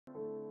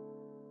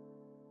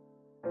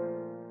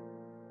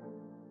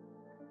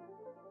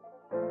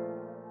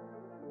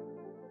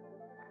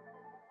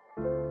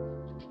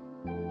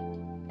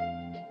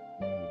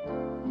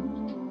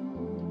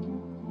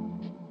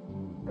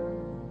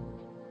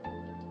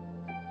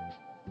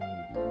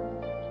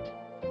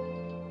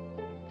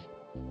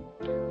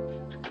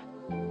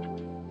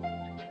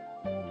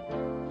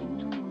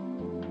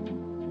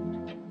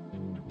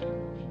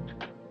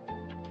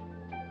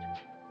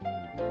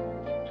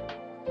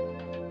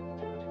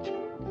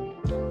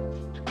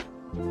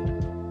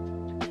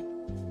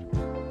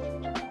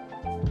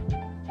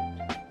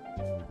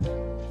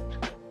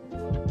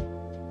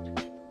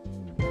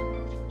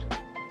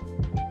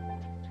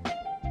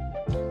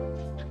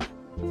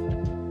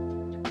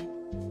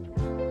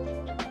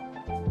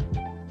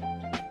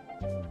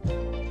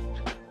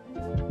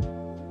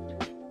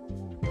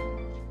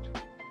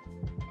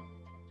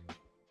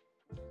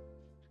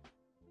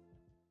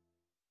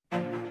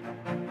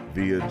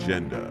The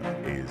Agenda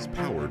is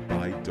powered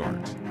by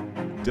DART,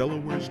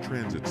 Delaware's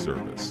transit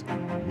service,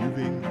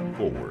 moving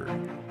forward.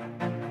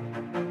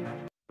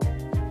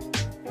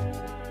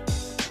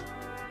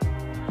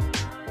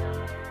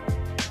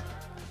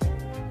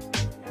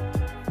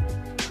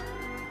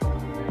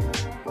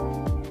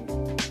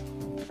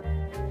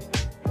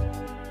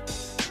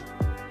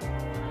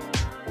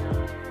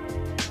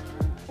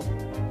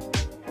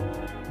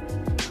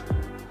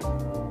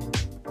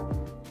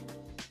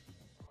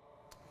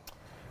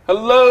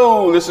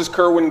 Hello, this is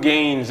Kerwin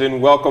Gaines,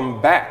 and welcome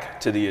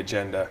back to The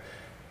Agenda.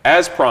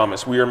 As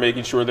promised, we are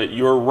making sure that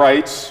your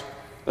rights,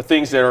 the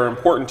things that are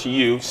important to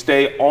you,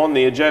 stay on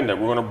the agenda.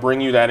 We're going to bring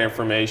you that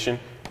information.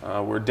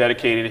 We're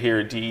dedicated here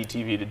at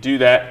DETV to do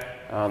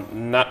that,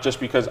 not just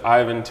because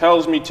Ivan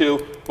tells me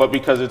to, but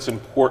because it's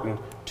important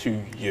to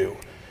you.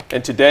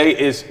 And today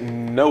is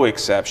no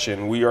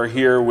exception. We are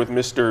here with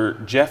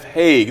Mr. Jeff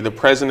Hague, the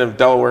president of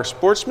Delaware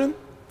Sportsman.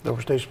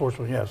 Delaware State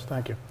Sportsman, yes,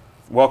 thank you.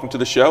 Welcome to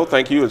the show.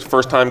 Thank you. As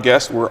first-time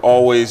guests, we're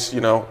always,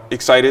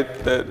 excited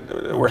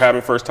that we're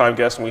having first-time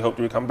guests, and we hope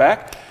you come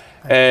back.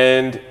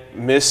 And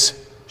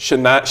Miss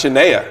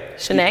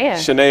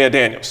Shanea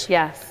Daniels.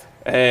 Yes.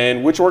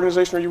 And which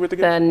organization are you with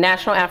again? The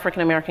National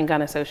African American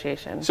Gun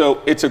Association.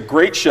 So it's a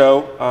great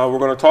show. We're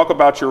going to talk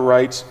about your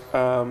rights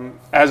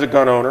as a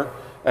gun owner.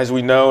 As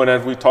we know, and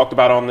as we talked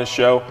about on this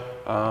show,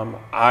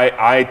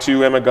 I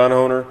too am a gun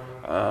owner.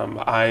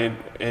 I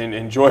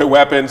enjoy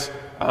weapons.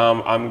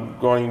 I'm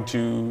going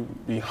to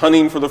be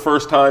hunting for the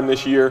first time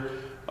this year.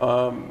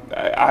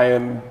 I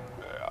am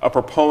a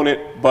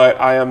proponent, but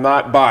I am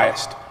not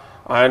biased.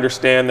 I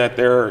understand that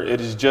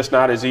it is just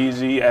not as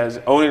easy as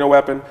owning a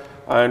weapon.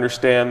 I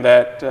understand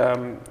that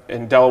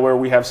in Delaware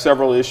we have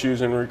several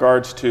issues in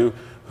regards to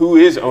who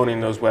is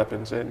owning those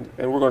weapons, and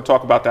we're going to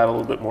talk about that a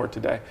little bit more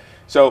today.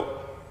 So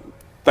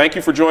thank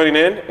you for joining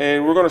in,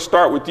 and we're going to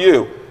start with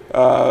you,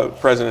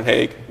 President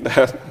Hague.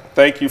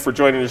 Thank you for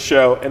joining the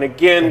show. And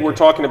again, we're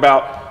talking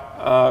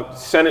about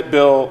Senate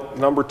Bill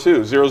number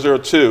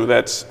 002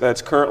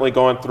 that's currently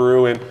going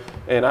through,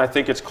 and I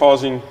think it's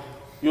causing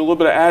you a little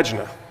bit of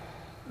agita.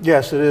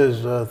 Yes, it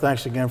is.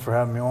 Thanks again for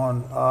having me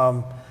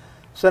on.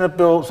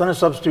 Senate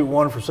Substitute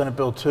 1 for Senate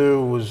Bill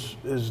 2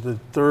 is the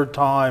third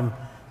time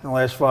in the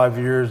last 5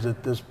 years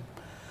that this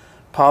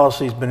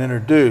policy has been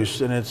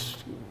introduced, and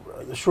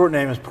the short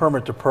name is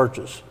Permit to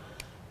Purchase.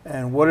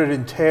 And what it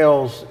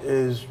entails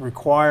is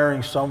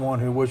requiring someone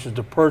who wishes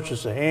to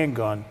purchase a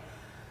handgun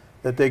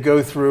that they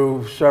go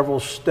through several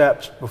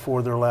steps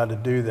before they're allowed to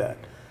do that.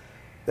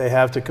 They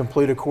have to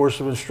complete a course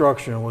of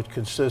instruction, which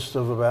consists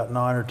of about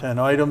 9 or 10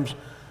 items,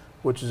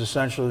 which is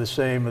essentially the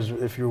same as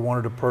if you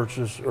wanted to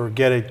purchase or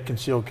get a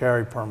concealed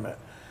carry permit.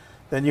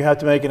 Then you have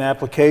to make an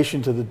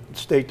application to the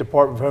State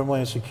Department of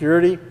Homeland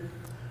Security.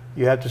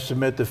 You have to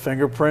submit the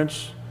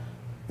fingerprints.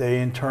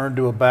 They in turn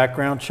do a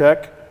background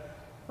check.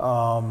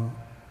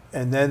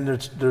 And then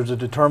there's a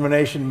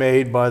determination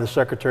made by the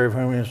Secretary of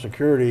Homeland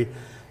Security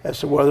as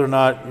to whether or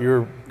not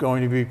you're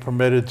going to be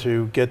permitted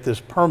to get this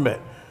permit,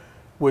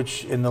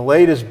 which in the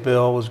latest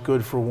bill is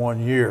good for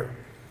 1 year.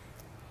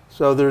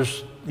 So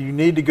you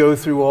need to go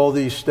through all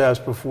these steps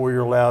before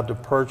you're allowed to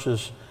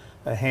purchase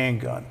a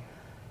handgun.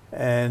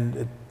 And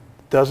it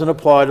doesn't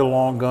apply to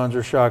long guns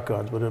or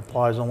shotguns, but it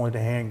applies only to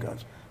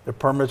handguns. The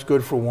permit's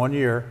good for 1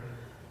 year.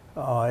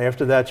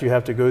 After that, you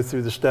have to go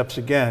through the steps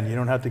again. You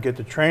don't have to get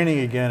the training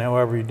again.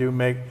 However, you do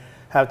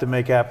have to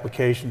make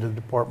application to the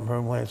Department of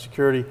Homeland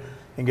Security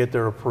and get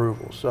their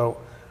approval.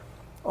 So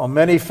on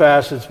many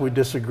facets, we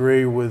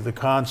disagree with the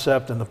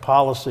concept and the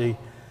policy.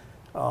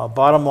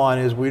 Bottom line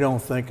is we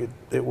don't think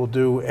it will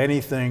do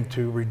anything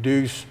to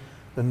reduce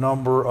the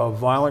number of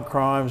violent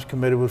crimes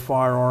committed with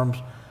firearms,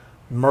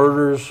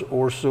 murders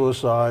or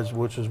suicides,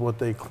 which is what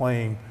they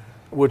claim,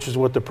 which is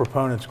what the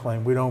proponents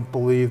claim. We don't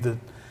believe that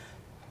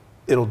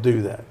it'll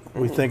do that.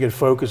 We think it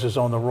focuses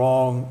on the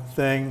wrong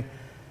thing.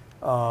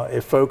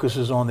 It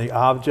focuses on the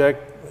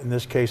object, in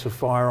this case a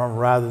firearm,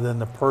 rather than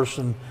the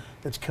person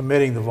that's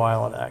committing the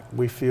violent act.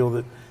 We feel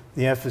that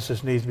the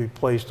emphasis needs to be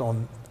placed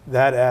on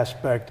that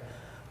aspect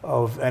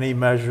of any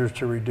measures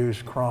to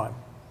reduce crime.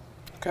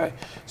 Okay.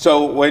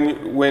 So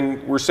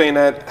when we're saying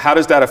that, how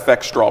does that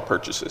affect straw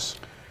purchases?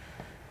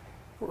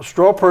 Well,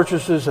 straw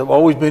purchases have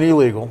always been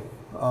illegal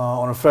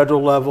on a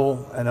federal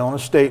level and on a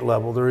state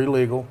level. They're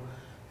illegal.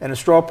 And a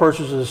straw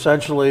purchase is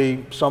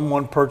essentially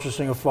someone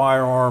purchasing a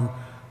firearm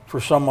for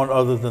someone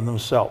other than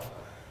themselves.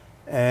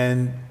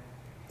 And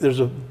there's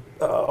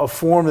a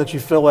form that you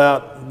fill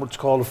out, what's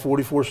called a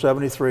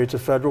 4473. It's a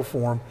federal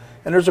form.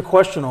 And there's a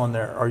question on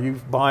there. Are you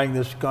buying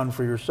this gun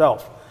for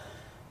yourself?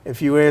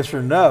 If you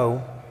answer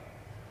no,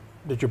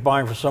 that you're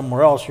buying for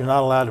somewhere else, you're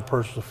not allowed to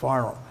purchase a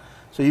firearm.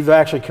 So you've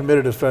actually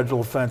committed a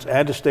federal offense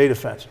and a state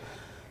offense.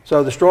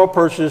 So the straw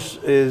purchase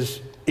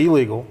is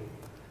illegal.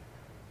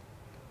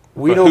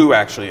 But who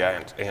actually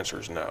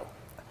answers no?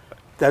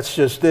 That's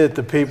just it.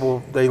 The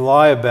people, they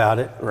lie about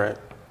it. Right.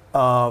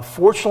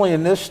 Fortunately,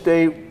 in this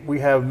state, we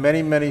have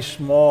many, many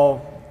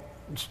small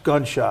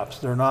gun shops.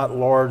 They're not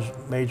large,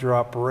 major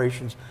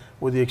operations,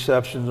 with the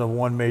exception of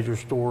one major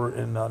store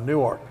in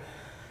Newark.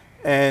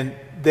 And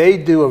they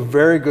do a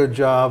very good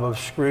job of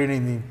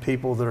screening the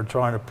people that are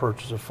trying to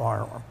purchase a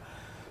firearm.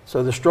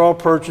 So the straw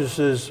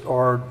purchases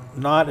are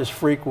not as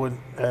frequent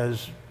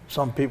as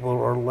some people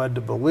are led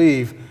to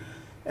believe,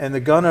 and the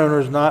gun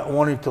owners not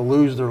wanting to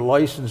lose their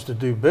license to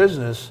do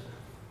business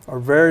are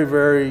very,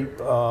 very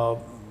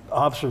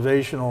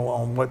observational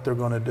on what they're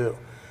going to do.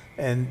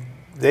 And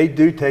they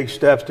do take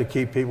steps to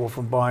keep people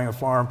from buying a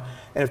firearm.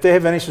 And if they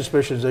have any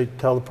suspicions, they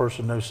tell the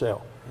person no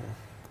sale.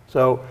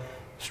 So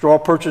straw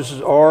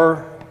purchases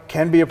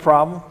can be a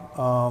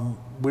problem.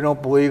 We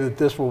don't believe that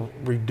this will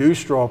reduce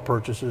straw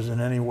purchases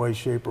in any way,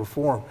 shape, or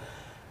form.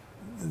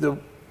 The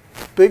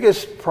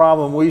biggest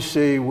problem we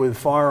see with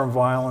firearm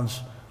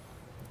violence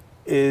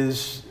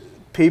is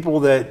people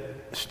that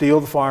steal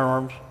the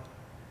firearms.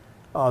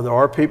 There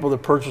are people that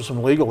purchase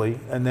them legally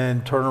and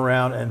then turn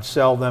around and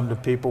sell them to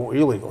people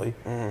illegally.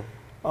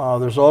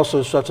 There's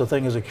also such a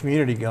thing as a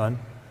community gun,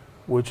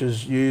 which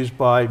is used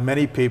by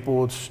many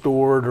people. It's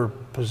stored or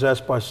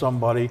possessed by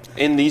somebody.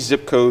 In these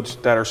zip codes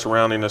that are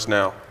surrounding us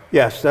now?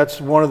 Yes, that's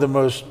one of the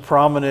most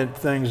prominent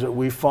things that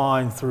we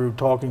find through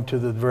talking to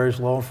the various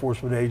law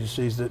enforcement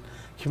agencies, that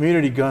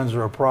community guns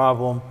are a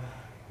problem.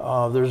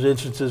 There's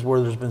instances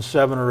where there's been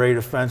 7 or 8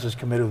 offenses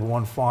committed with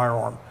one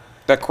firearm.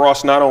 That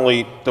cross not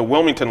only the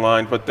Wilmington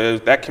line, but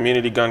that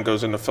community gun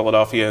goes into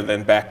Philadelphia and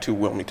then back to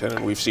Wilmington,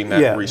 and we've seen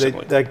that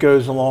recently. That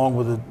goes along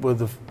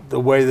with the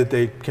way that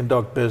they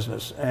conduct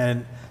business,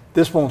 and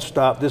this won't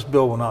stop. This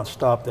bill will not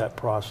stop that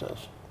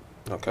process.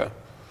 Okay.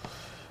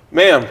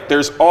 Ma'am,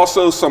 there's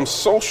also some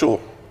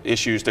social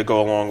issues that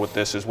go along with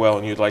this as well,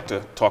 and you'd like to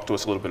talk to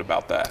us a little bit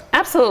about that.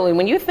 Absolutely.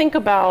 When you think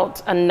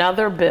about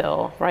another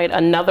bill, right,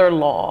 another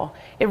law,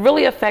 it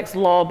really affects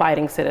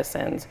law-abiding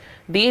citizens.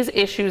 These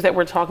issues that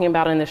we're talking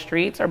about in the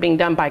streets are being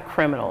done by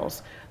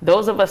criminals.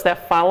 Those of us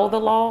that follow the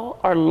law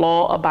are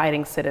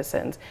law-abiding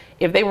citizens.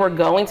 If they were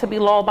going to be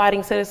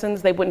law-abiding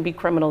citizens, they wouldn't be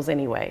criminals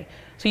anyway.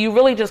 So you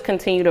really just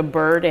continue to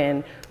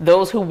burden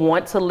those who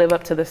want to live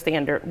up to the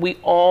standard. We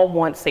all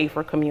want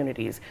safer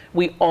communities.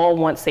 We all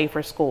want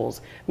safer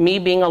schools. Me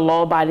being a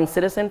law-abiding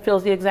citizen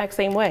feels the exact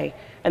same way.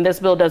 And this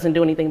bill doesn't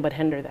do anything but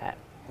hinder that.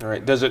 All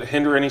right. Does it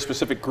hinder any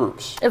specific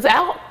groups?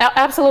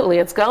 Absolutely.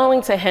 It's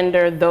going to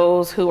hinder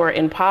those who are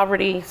in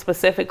poverty,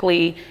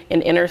 specifically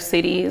in inner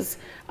cities,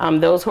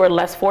 those who are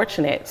less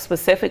fortunate,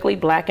 specifically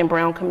Black and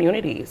brown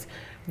communities.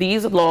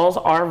 These laws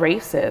are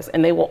racist,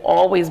 and they will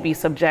always be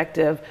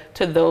subjective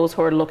to those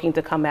who are looking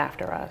to come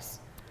after us.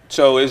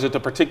 So is it the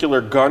particular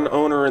gun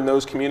owner in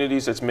those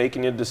communities that's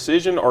making a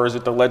decision, or is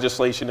it the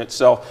legislation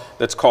itself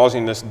that's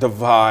causing this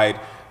divide,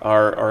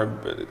 or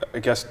I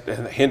guess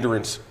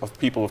hindrance of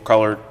people of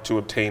color to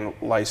obtain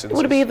licenses?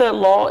 It would be the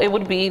law, it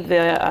would be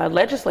the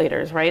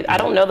legislators, right? I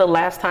don't know the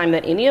last time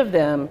that any of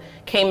them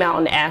came out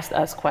and asked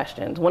us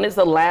questions. When is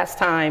the last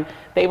time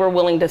they were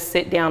willing to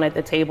sit down at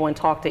the table and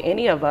talk to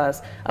any of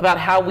us about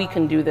how we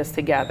can do this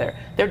together?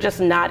 They're just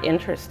not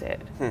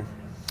interested.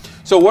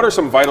 So what are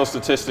some vital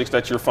statistics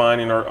that you're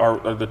finding,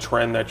 or the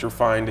trend that you're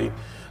finding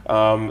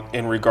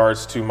in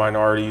regards to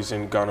minorities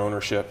in gun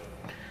ownership?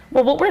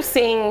 Well, what we're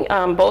seeing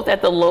both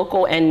at the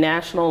local and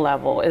national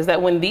level is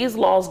that when these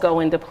laws go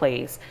into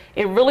place,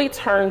 it really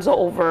turns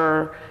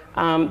over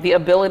the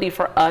ability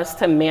for us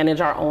to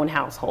manage our own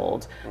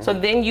households. So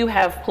then you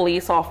have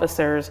police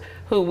officers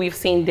who we've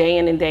seen day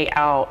in and day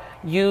out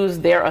use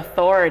their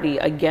authority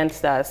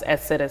against us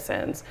as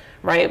citizens,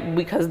 right?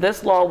 Because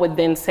this law would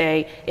then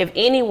say, if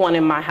anyone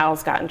in my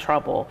house got in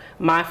trouble,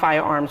 my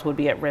firearms would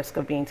be at risk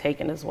of being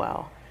taken as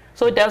well.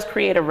 So it does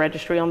create a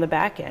registry on the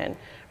back end,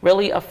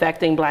 really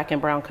affecting Black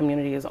and brown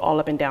communities all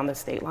up and down the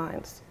state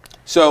lines.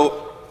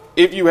 So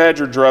if you had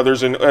your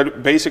druthers,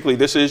 and basically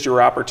this is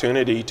your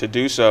opportunity to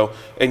do so,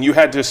 and you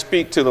had to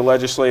speak to the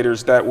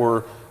legislators that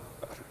were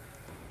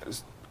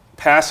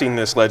passing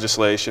this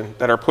legislation,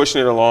 that are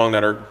pushing it along,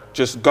 that are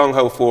just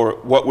gung-ho for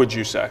it, what would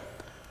you say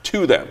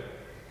to them?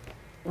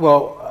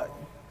 Well,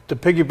 to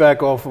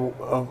piggyback off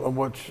of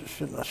what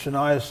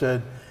Shanea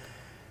said,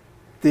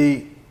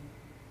 the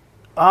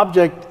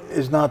object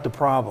is not the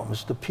problem,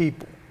 it's the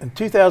people. In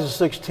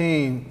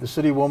 2016, the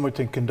city of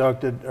Wilmington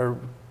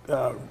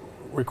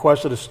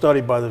requested a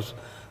study by the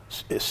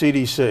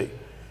CDC,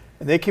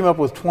 and they came up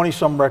with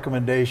 20-some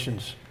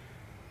recommendations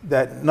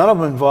that none of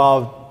them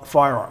involved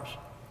firearms,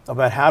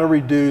 about how to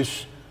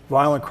reduce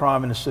violent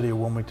crime in the city of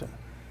Wilmington.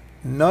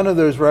 None of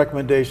those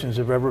recommendations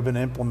have ever been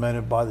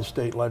implemented by the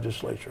state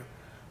legislature.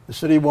 The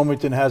city of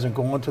Wilmington hasn't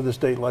gone to the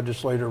state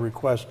legislature to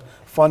request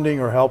funding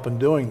or help in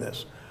doing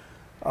this.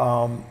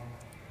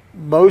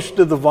 Most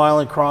of the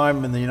violent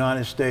crime in the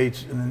United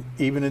States, and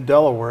even in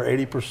Delaware,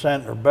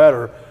 80% or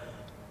better,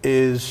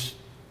 is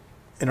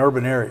in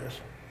urban areas.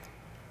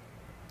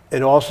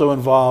 It also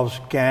involves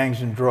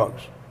gangs and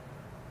drugs.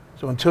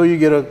 So until you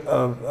get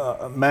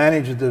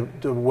manage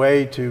the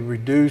way to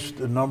reduce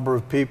the number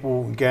of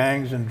people in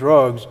gangs and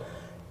drugs,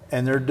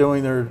 and they're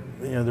doing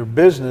their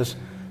business,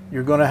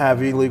 you're going to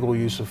have illegal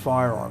use of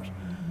firearms.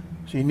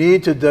 So you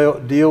need to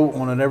deal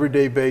on an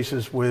everyday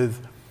basis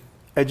with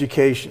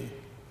education,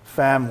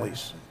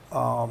 families,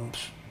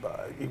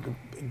 you can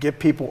get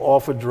people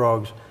off of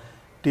drugs,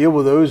 deal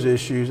with those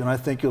issues, and I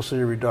think you'll see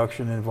a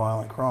reduction in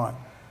violent crime.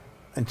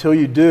 Until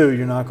you do,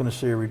 you're not going to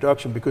see a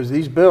reduction because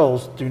these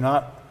bills do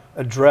not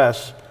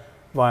address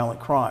violent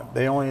crime.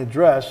 They only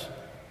address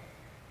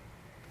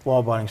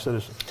law-abiding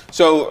citizens.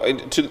 So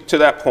to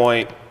that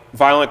point,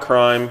 violent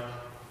crime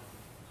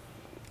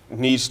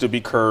needs to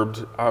be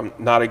curbed. I'm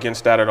not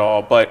against that at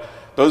all, but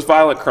those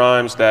violent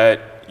crimes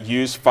that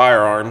use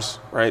firearms,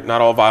 right?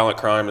 Not all violent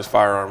crime is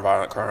firearm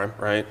violent crime,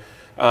 right?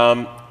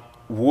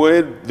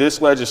 Would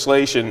this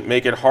legislation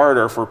make it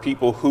harder for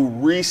people who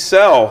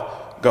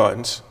resell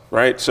guns,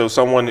 right? So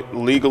someone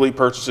legally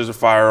purchases a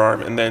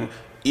firearm and then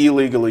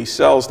illegally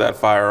sells that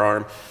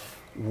firearm.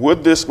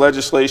 Would this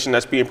legislation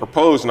that's being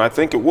proposed, and I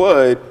think it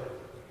would,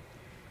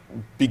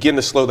 begin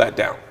to slow that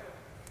down?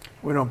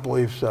 We don't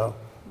believe so,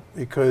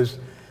 because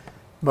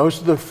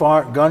most of the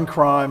gun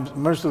crimes,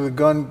 most of the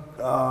gun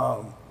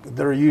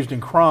that are used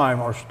in crime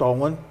are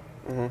stolen.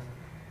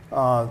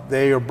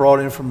 They are brought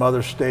in from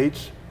other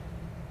states.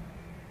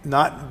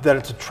 Not that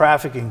it's a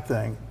trafficking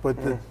thing, but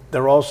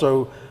they're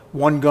also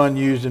one gun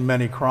used in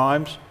many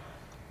crimes.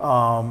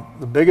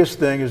 The biggest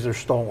thing is they're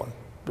stolen.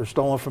 They're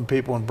stolen from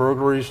people in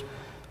burglaries.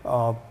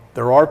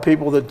 There are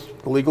people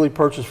that legally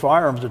purchase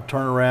firearms that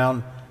turn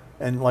around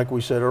and, like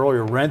we said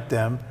earlier, rent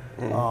them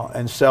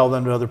and sell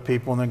them to other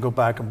people and then go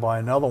back and buy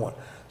another one.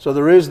 So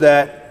there is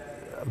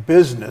that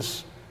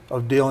business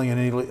of dealing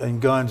in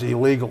guns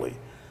illegally.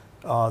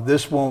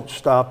 This won't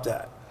stop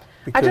that.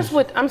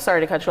 I'm sorry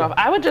to cut you off.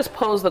 I would just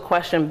pose the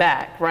question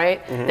back,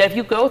 right? That if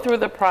you go through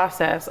the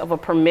process of a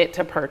permit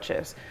to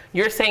purchase,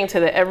 you're saying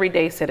to the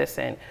everyday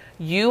citizen,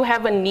 you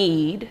have a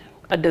need,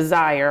 a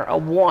desire, a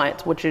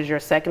want, which is your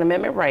Second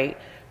Amendment right,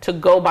 to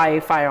go buy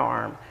a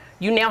firearm.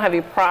 You now have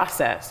a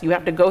process. You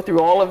have to go through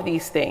all of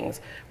these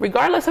things.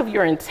 Regardless of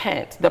your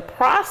intent, the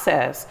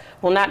process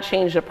will not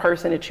change the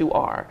person that you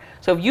are.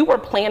 So if you were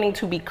planning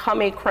to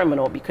become a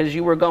criminal because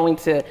you were going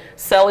to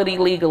sell it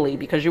illegally,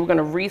 because you were going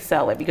to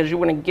resell it, because you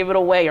were going to give it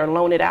away or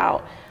loan it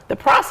out, the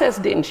process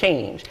didn't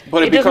change.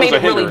 But it just becomes made a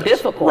it really hindrance.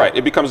 difficult. Right,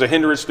 it becomes a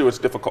hindrance to its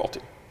difficulty.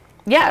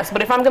 Yes,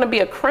 but if I'm going to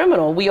be a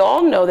criminal, we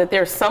all know that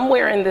there's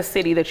somewhere in the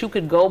city that you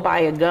could go buy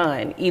a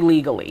gun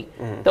illegally.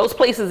 Those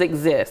places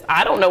exist.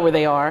 I don't know where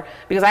they are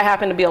because I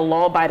happen to be a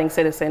law-abiding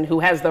citizen who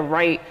has the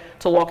right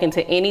to walk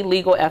into any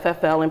legal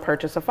FFL and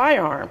purchase a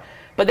firearm.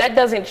 But that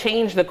doesn't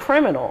change the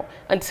criminal.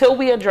 Until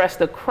we address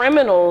the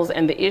criminals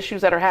and the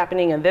issues that are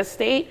happening in this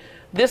state,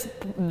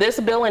 this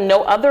bill and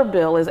no other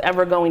bill is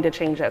ever going to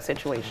change that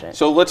situation.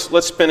 So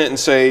let's spin it and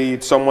say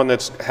someone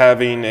that's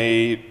having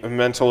a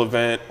mental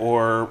event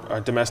or a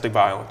domestic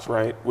violence,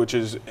 right? Which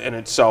is in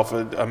itself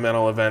a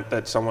mental event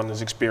that someone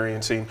is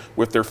experiencing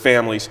with their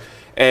families.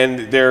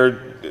 And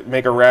they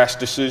make a rash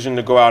decision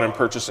to go out and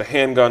purchase a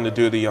handgun to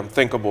do the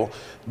unthinkable.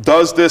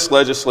 Does this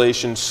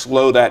legislation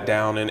slow that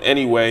down in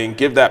any way and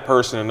give that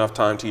person enough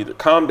time to either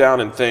calm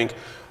down and think,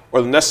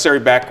 or the necessary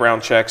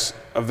background checks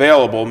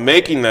available,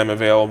 making them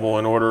available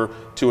in order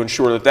to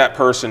ensure that that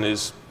person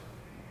is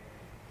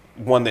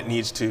one that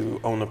needs to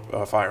own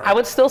a firearm? I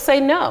would still say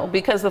no,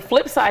 because the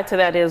flip side to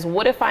that is,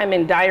 what if I'm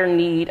in dire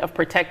need of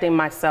protecting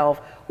myself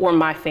or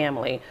my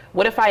family?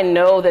 What if I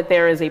know that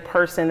there is a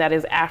person that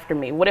is after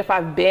me? What if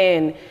I've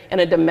been in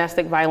a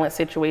domestic violence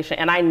situation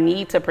and I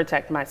need to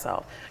protect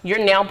myself?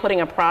 You're now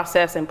putting a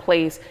process in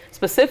place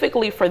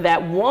specifically for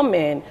that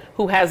woman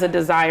who has a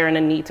desire and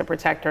a need to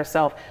protect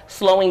herself,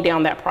 slowing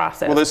down that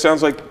process. Well, it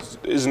sounds like,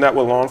 isn't that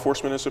what law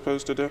enforcement is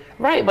supposed to do?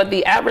 Right, but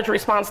the average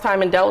response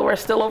time in Delaware is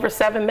still over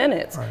 7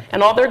 minutes. Right.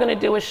 And all they're going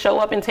to do is show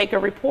up and take a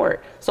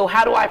report. So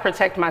how do I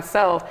protect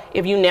myself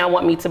if you now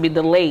want me to be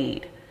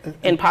delayed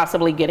in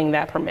possibly getting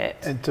that permit?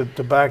 And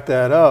to back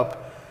that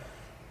up,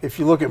 if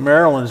you look at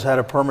Maryland's had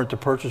a permit to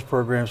purchase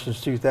program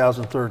since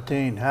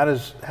 2013. How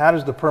does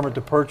the permit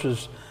to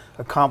purchase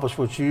accomplish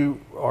what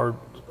you are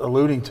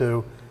alluding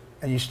to,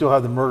 and you still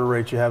have the murder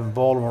rates you have in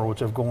Baltimore, which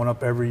have gone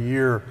up every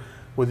year,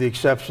 with the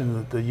exception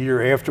that the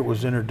year after it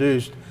was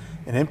introduced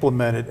and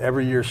implemented,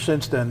 every year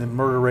since then, the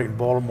murder rate in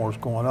Baltimore is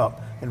going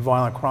up and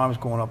violent crime is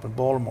going up in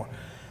Baltimore.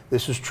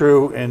 This is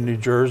true in New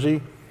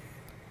Jersey.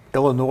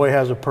 Illinois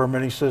has a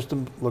permitting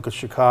system. Look at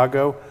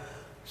Chicago.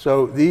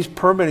 So these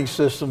permitting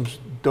systems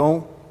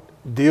don't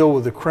deal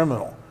with the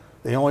criminal.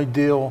 They only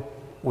deal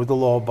with the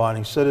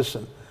law-abiding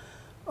citizen.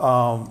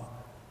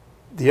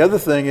 The other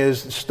thing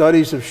is,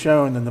 studies have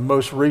shown, and the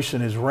most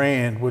recent is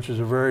RAND, which is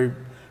a very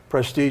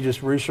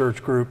prestigious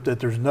research group, that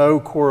there's no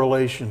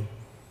correlation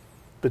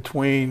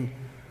between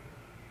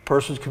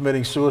persons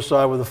committing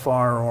suicide with a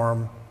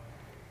firearm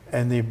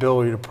and the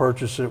ability to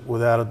purchase it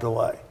without a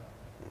delay.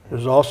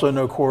 There's also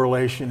no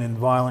correlation in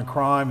violent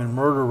crime and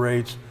murder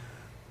rates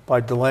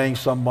by delaying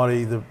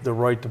somebody the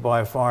right to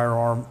buy a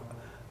firearm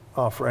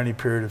for any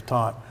period of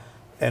time.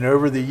 And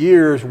over the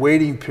years,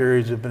 waiting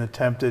periods have been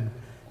attempted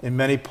in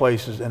many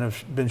places and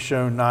have been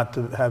shown not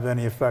to have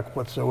any effect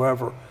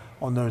whatsoever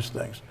on those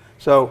things.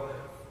 So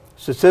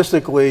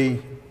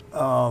statistically,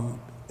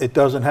 it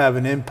doesn't have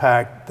an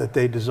impact that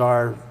they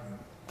desire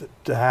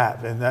to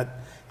have, and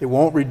that it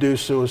won't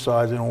reduce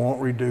suicides and it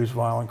won't reduce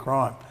violent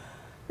crime.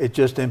 It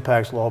just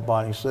impacts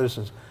law-abiding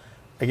citizens.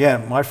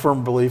 again, my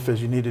firm belief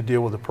is you need to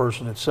deal with the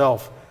person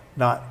itself,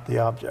 not the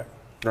object.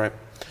 Right.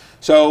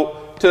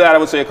 So to that, I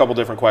would say a couple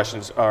different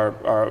questions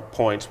or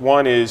points.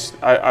 One is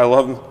I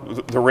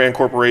love the RAND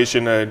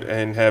Corporation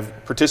and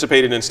have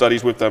participated in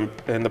studies with them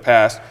in the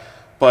past.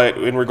 But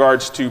in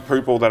regards to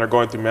people that are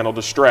going through mental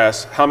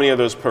distress, how many of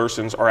those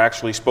persons are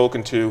actually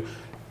spoken to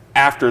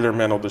after their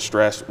mental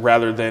distress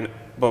rather than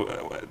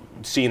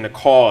seeing the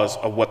cause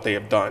of what they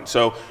have done?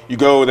 So you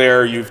go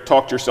there, you've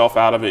talked yourself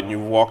out of it, and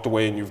you've walked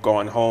away and you've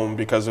gone home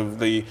because of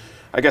the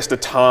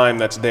time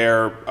that's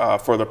there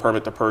for the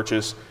permit to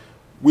purchase.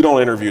 We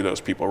don't interview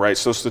those people, right?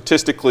 So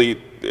statistically,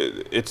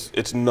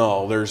 it's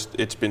null.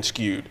 It's been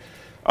skewed.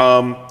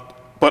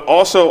 But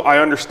also, I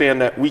understand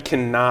that we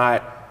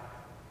cannot.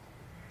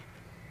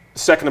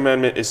 Second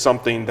Amendment is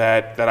something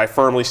that I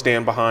firmly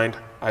stand behind.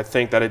 I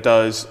think that it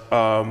does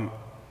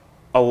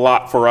a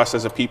lot for us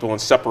as a people and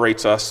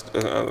separates us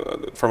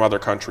from other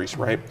countries,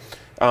 right?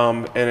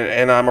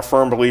 And I'm a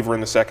firm believer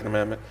in the Second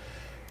Amendment.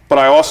 But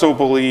I also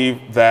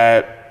believe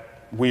that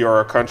we are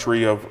a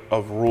country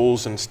of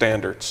rules and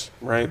standards,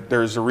 right?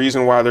 There's a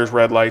reason why there's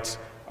red lights.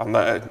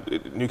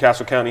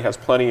 Newcastle County has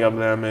plenty of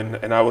them,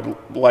 and I would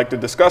like to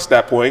discuss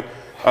that point.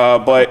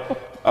 But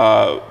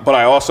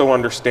I also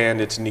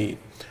understand its need.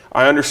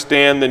 I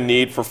understand the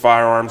need for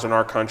firearms in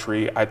our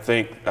country. I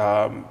think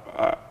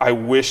I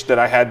wish that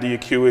I had the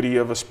acuity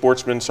of a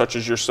sportsman such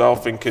as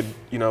yourself and could,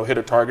 hit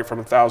a target from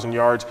 1,000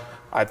 yards.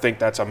 I think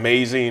that's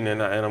amazing,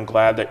 and I'm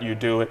glad that you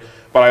do it.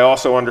 But I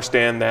also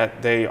understand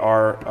that they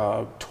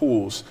are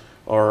tools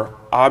or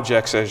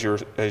objects, as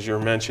you're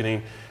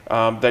mentioning,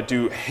 that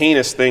do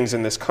heinous things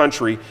in this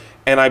country.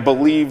 And I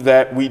believe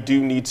that we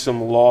do need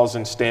some laws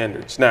and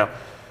standards. Now,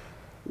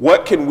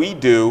 what can we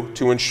do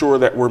to ensure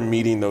that we're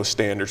meeting those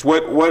standards?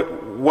 What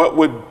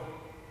would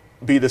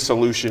be the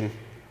solution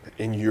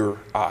in your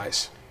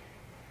eyes?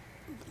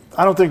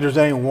 I don't think there's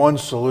any one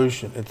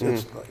solution.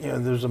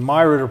 There's a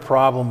myriad of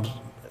problems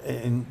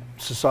in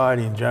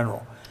society in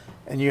general,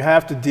 and you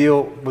have to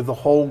deal with the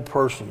whole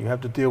person. You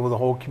have to deal with the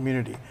whole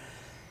community.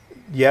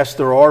 Yes,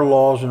 there are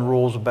laws and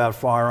rules about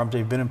firearms.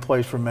 They've been in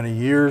place for many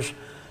years,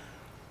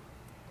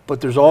 but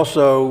there's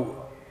also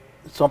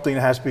something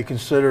that has to be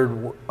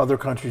considered other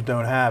countries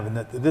don't have, and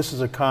that this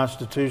is a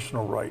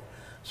constitutional right.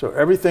 So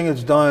everything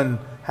that's done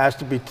has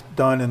to be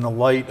done in the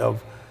light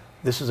of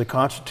this is a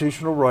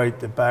constitutional right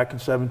that back in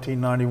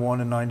 1791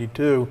 and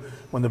 92,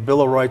 when the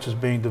Bill of Rights was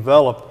being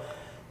developed,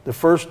 the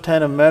first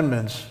 10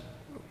 amendments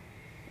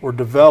were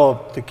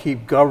developed to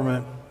keep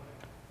government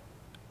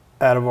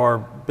out of our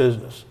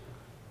business.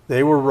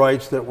 They were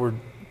rights that were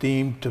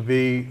deemed to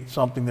be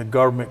something that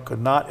government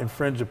could not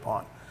infringe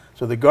upon.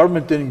 So the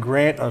government didn't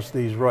grant us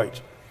these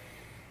rights.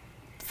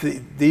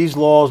 These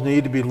laws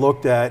need to be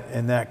looked at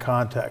in that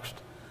context.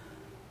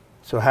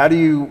 So how do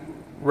you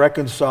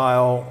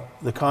reconcile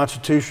the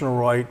constitutional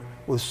right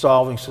with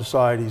solving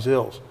society's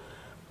ills?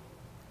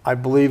 I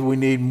believe we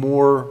need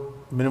more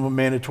minimum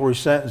mandatory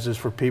sentences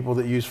for people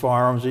that use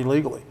firearms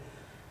illegally.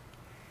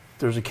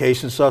 There's a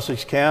case in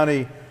Sussex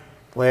County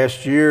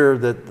last year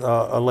that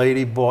a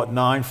lady bought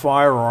 9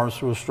 firearms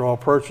through a straw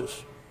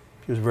purchase.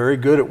 She was very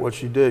good at what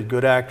she did,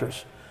 good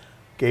actress.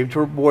 Gave it to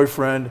her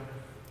boyfriend.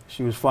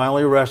 She was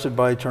finally arrested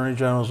by the Attorney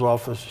General's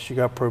office. She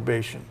got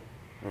probation.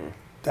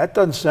 That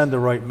doesn't send the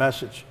right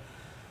message.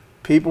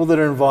 People that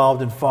are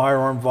involved in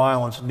firearm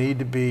violence need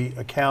to be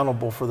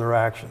accountable for their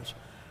actions.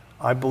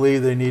 I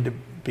believe they need to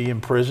be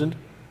imprisoned.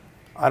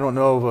 I don't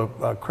know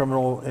of a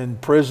criminal in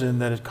prison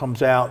that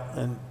comes out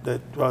and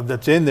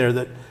that's in there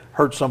that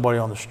hurt somebody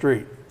on the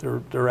street.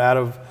 They're out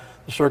of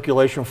the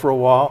circulation for a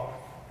while.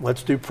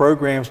 Let's do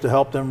programs to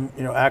help them,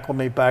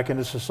 acclimate back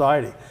into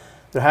society.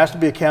 There has to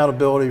be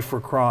accountability for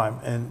crime,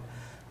 and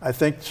I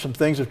think some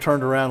things have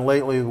turned around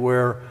lately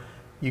where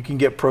you can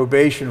get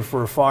probation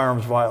for a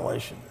firearms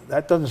violation.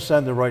 That doesn't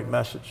send the right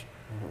message.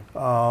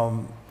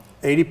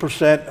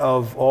 80%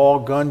 of all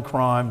gun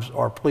crimes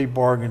are plea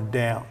bargained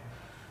down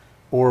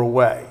or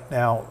away.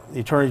 Now,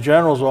 the Attorney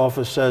General's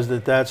office says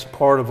that that's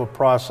part of a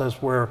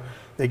process where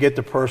they get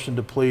the person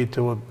to plead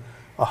to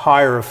a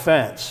higher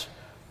offense.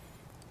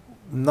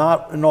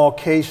 Not in all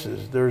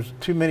cases. There's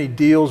too many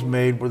deals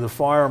made where the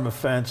firearm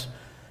offense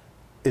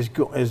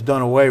is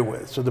done away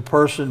with. So the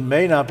person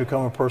may not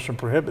become a person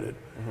prohibited,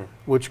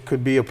 which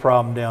could be a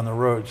problem down the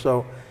road.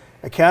 So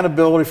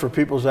accountability for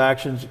people's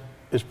actions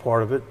is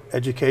part of it.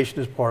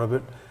 Education is part of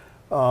it.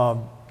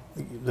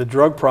 The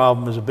drug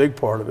problem is a big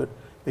part of it.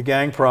 The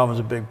gang problem is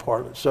a big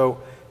part of it.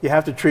 So you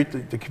have to treat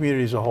the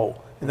community as a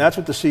whole. And that's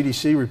what the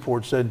CDC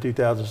report said in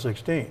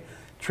 2016.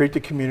 Treat the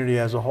community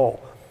as a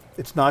whole.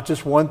 It's not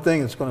just one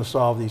thing that's going to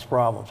solve these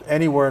problems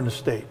anywhere in the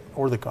state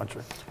or the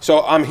country.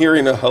 So I'm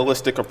hearing a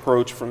holistic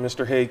approach from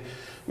Mr. Hague.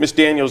 Ms.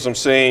 Daniels, I'm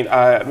saying,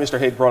 Mr.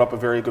 Hague brought up a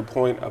very good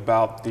point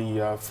about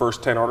the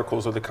first 10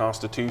 articles of the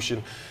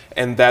Constitution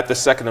and that the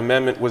Second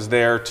Amendment was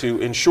there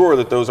to ensure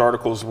that those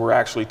articles were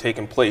actually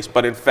taking place.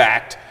 But in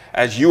fact,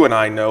 as you and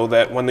I know,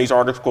 that when these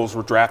articles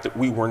were drafted,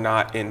 we were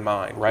not in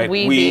mind, right?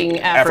 We being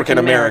African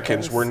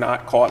Americans were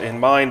not caught in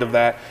mind of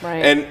that.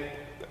 Right. And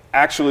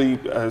actually,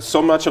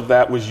 so much of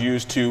that was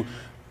used to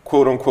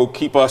quote unquote,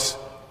 keep us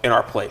in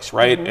our place,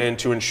 right? And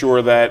to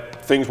ensure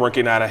that things weren't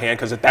getting out of hand,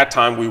 because at that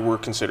time we were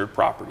considered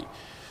property.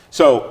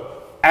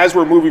 So as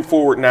we're moving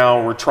forward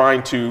now, we're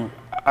trying to,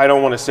 I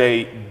don't want to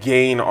say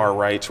gain our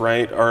rights,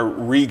 right? Or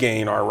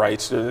regain our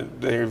rights.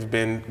 They've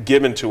been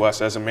given to us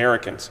as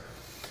Americans.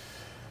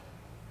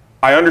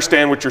 I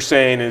understand what you're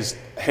saying is,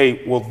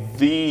 hey, well,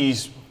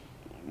 these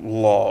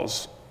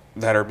laws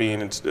that are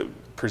being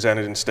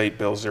presented in State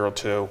Bill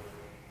 02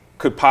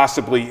 could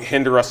possibly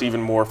hinder us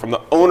even more from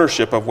the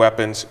ownership of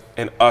weapons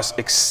and us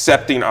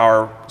accepting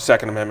our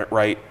Second Amendment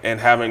right and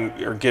having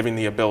or giving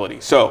the ability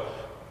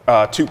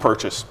to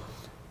purchase.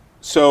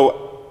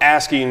 So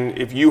asking,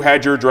 if you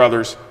had your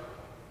druthers,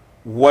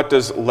 what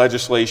does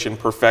legislation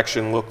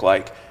perfection look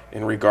like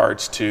in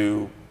regards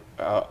to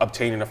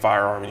obtaining a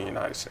firearm in the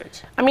United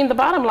States? I mean, the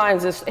bottom line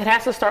is it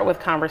has to start with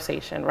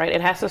conversation, right?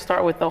 It has to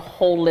start with the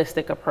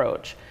holistic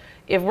approach.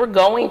 If we're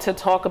going to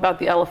talk about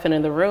the elephant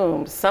in the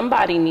room,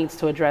 somebody needs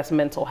to address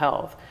mental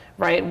health,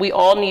 right? We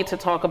all need to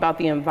talk about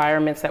the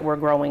environments that we're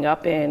growing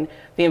up in,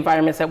 the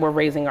environments that we're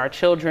raising our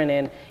children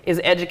in. Is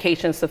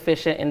education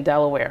sufficient in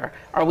Delaware?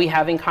 Are we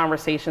having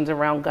conversations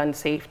around gun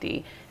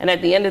safety? And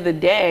at the end of the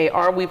day,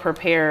 are we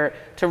prepared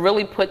to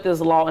really put this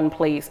law in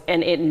place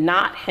and it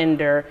not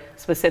hinder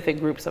specific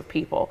groups of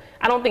people?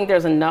 I don't think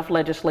there's enough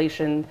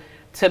legislation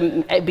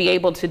to be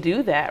able to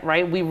do that,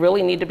 right? We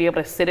really need to be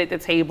able to sit at the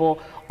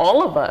table,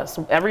 all of us,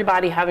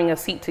 everybody having a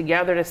seat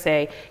together to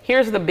say,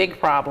 here's the big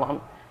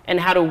problem, and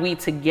how do we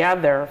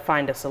together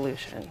find a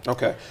solution?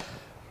 Okay.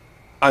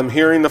 I'm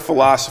hearing the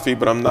philosophy,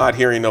 but I'm not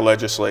hearing the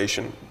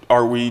legislation.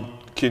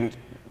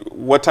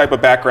 What type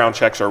of background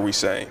checks are we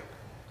saying?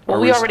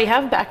 Well, we already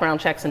have background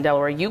checks in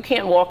Delaware. You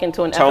can't walk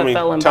into an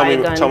FFL and buy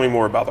a gun. Tell me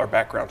more about our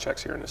background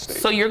checks here in the state.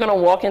 So you're going to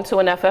walk into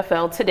an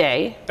FFL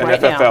today, right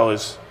FFL now,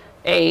 is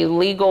a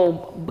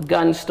legal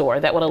gun store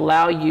that would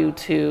allow you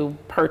to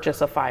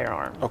purchase a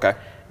firearm. Okay.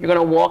 You're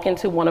going to walk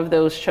into one of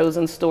those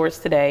chosen stores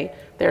today.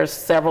 There's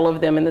several of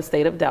them in the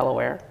state of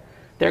Delaware.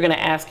 They're going to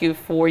ask you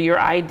for your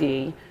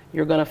ID.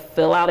 You're going to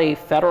fill out a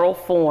federal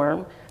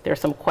form.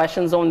 There's some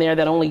questions on there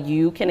that only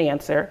you can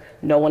answer.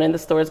 No one in the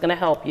store is going to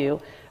help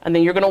you. And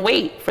then you're going to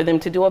wait for them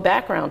to do a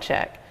background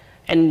check.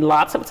 And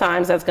lots of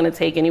times that's going to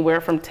take anywhere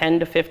from 10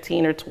 to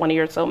 15 or 20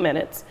 or so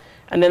minutes.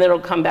 And then it'll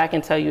come back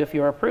and tell you if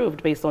you're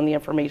approved based on the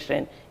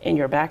information in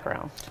your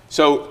background.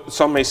 So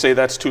some may say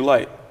that's too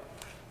light.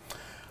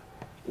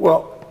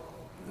 Well,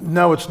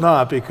 no, it's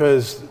not,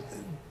 because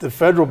the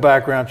federal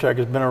background check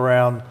has been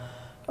around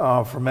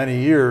for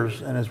many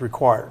years and is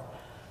required.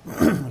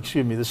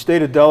 Excuse me. The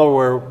state of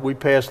Delaware, we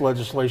passed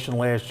legislation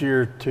last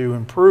year to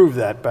improve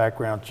that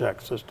background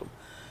check system.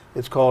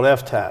 It's called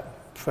FTAP,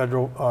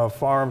 Federal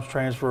Firearms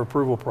Transfer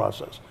Approval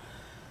Process.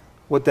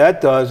 What that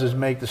does is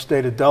make the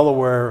state of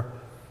Delaware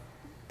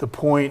the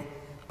point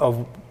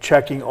of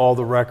checking all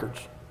the records.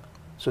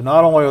 So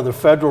not only are the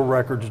federal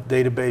records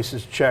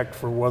databases checked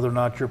for whether or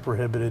not you're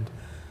prohibited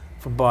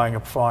from buying a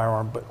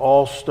firearm, but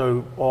all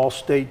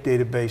state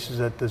databases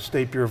that the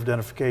State Bureau of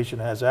Identification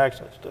has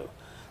access to,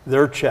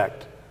 they're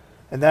checked.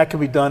 And that can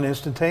be done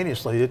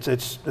instantaneously.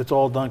 It's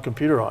all done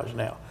computerized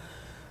now.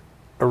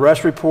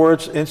 Arrest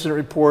reports, incident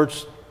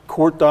reports,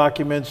 court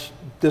documents,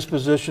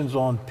 dispositions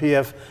on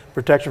PF,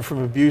 protection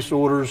from abuse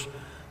orders,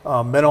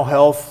 mental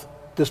health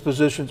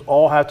dispositions,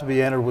 all have to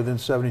be entered within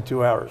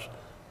 72 hours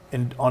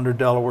under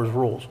Delaware's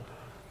rules.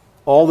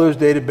 All those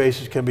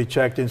databases can be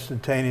checked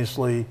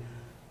instantaneously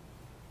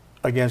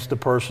against the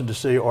person to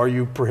see, are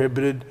you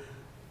prohibited?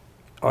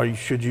 Do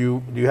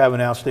you have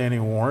an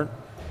outstanding warrant?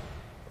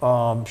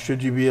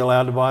 Should you be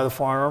allowed to buy the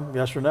firearm?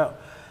 Yes or no?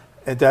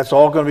 And that's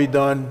all going to be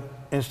done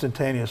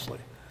instantaneously.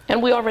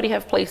 And we already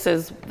have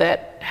places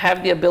that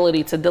have the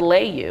ability to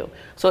delay you.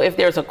 So if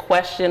there's a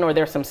question or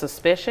there's some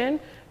suspicion,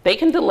 they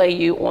can delay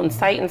you on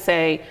site and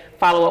say,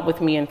 follow up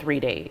with me in 3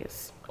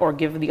 days, or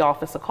give the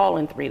office a call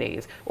in 3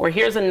 days, or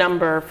here's a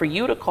number for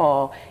you to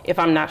call if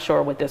I'm not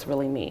sure what this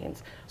really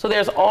means. So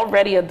there's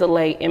already a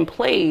delay in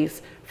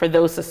place for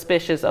those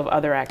suspicious of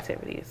other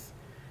activities.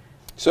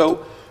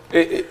 So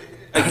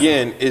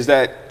again, is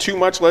that too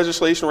much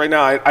legislation right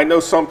now? I know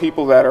some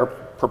people that are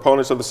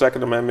proponents of the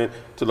Second Amendment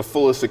to the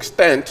fullest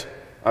extent,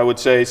 I would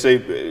say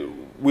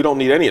we don't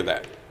need any of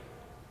that.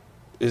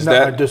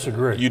 I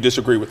disagree. You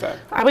disagree with that?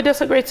 I would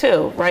disagree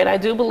too, right? I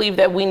do believe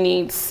that we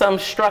need some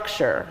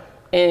structure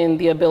in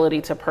the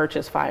ability to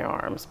purchase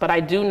firearms, but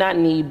I do not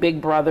need Big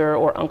Brother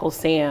or Uncle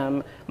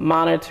Sam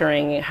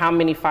monitoring how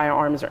many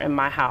firearms are in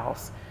my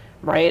house,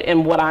 right?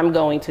 And what I'm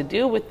going to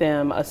do with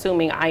them,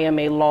 assuming I am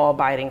a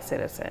law-abiding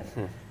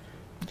citizen.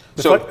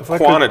 So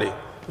quantity.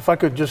 If I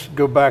could just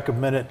go back a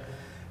minute,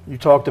 you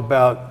talked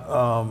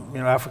about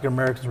African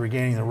Americans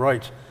regaining their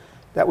rights.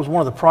 That was one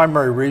of the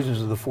primary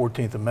reasons of the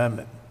 14th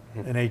Amendment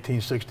in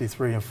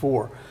 1863 and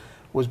 4,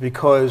 was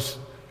because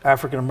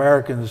African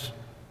Americans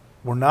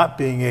were not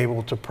being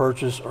able to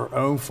purchase or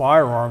own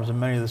firearms in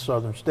many of the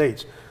southern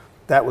states.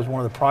 That was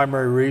one of the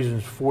primary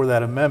reasons for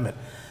that amendment.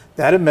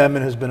 That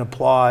amendment has been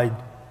applied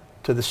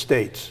to the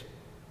states.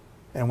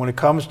 And when it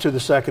comes to the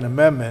Second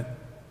Amendment,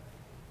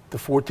 the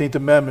 14th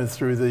Amendment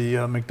through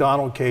the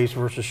McDonald case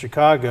versus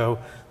Chicago,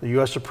 the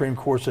U.S. Supreme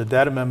Court said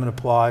that amendment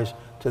applies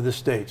to the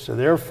states. So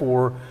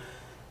therefore,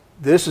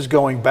 this is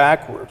going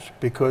backwards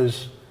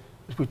because,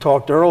 as we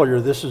talked earlier,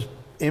 this is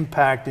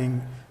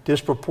impacting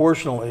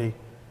disproportionately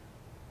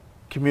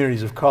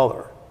communities of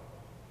color.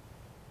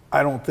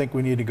 I don't think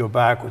we need to go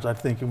backwards. I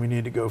think we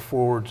need to go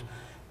forwards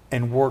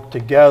and work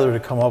together to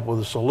come up with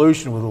a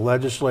solution with the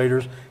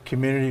legislators,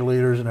 community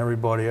leaders, and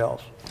everybody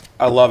else.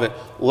 I love it.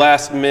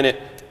 Last minute,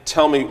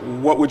 tell me,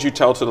 what would you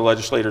tell to the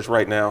legislators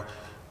right now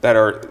that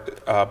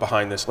are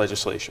behind this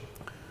legislation?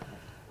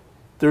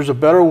 There's a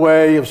better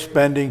way of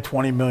spending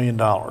 $20 million.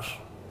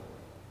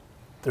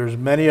 There's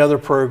many other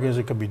programs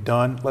that can be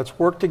done. Let's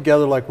work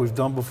together like we've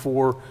done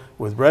before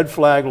with red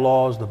flag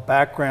laws, the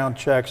background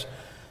checks,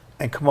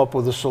 and come up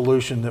with a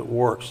solution that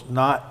works,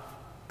 not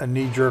a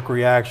knee-jerk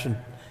reaction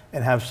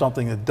and have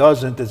something that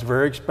doesn't, that's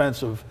very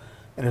expensive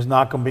and is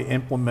not going to be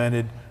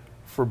implemented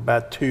for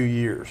about 2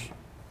 years.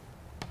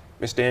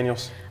 Ms.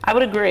 Daniels? I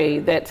would agree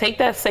that take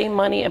that same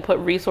money and put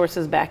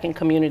resources back in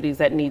communities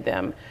that need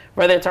them.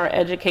 Whether it's our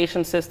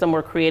education system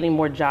or creating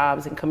more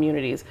jobs in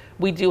communities,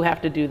 we do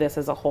have to do this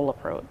as a whole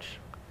approach.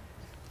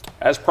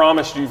 As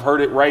promised, you've heard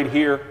it right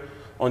here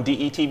on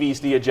DETV's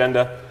The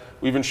Agenda.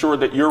 We've ensured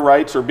that your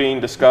rights are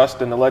being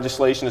discussed and the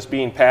legislation is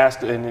being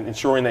passed and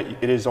ensuring that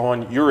it is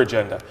on your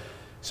agenda.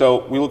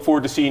 So we look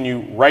forward to seeing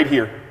you right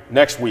here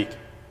next week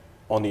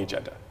on The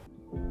Agenda.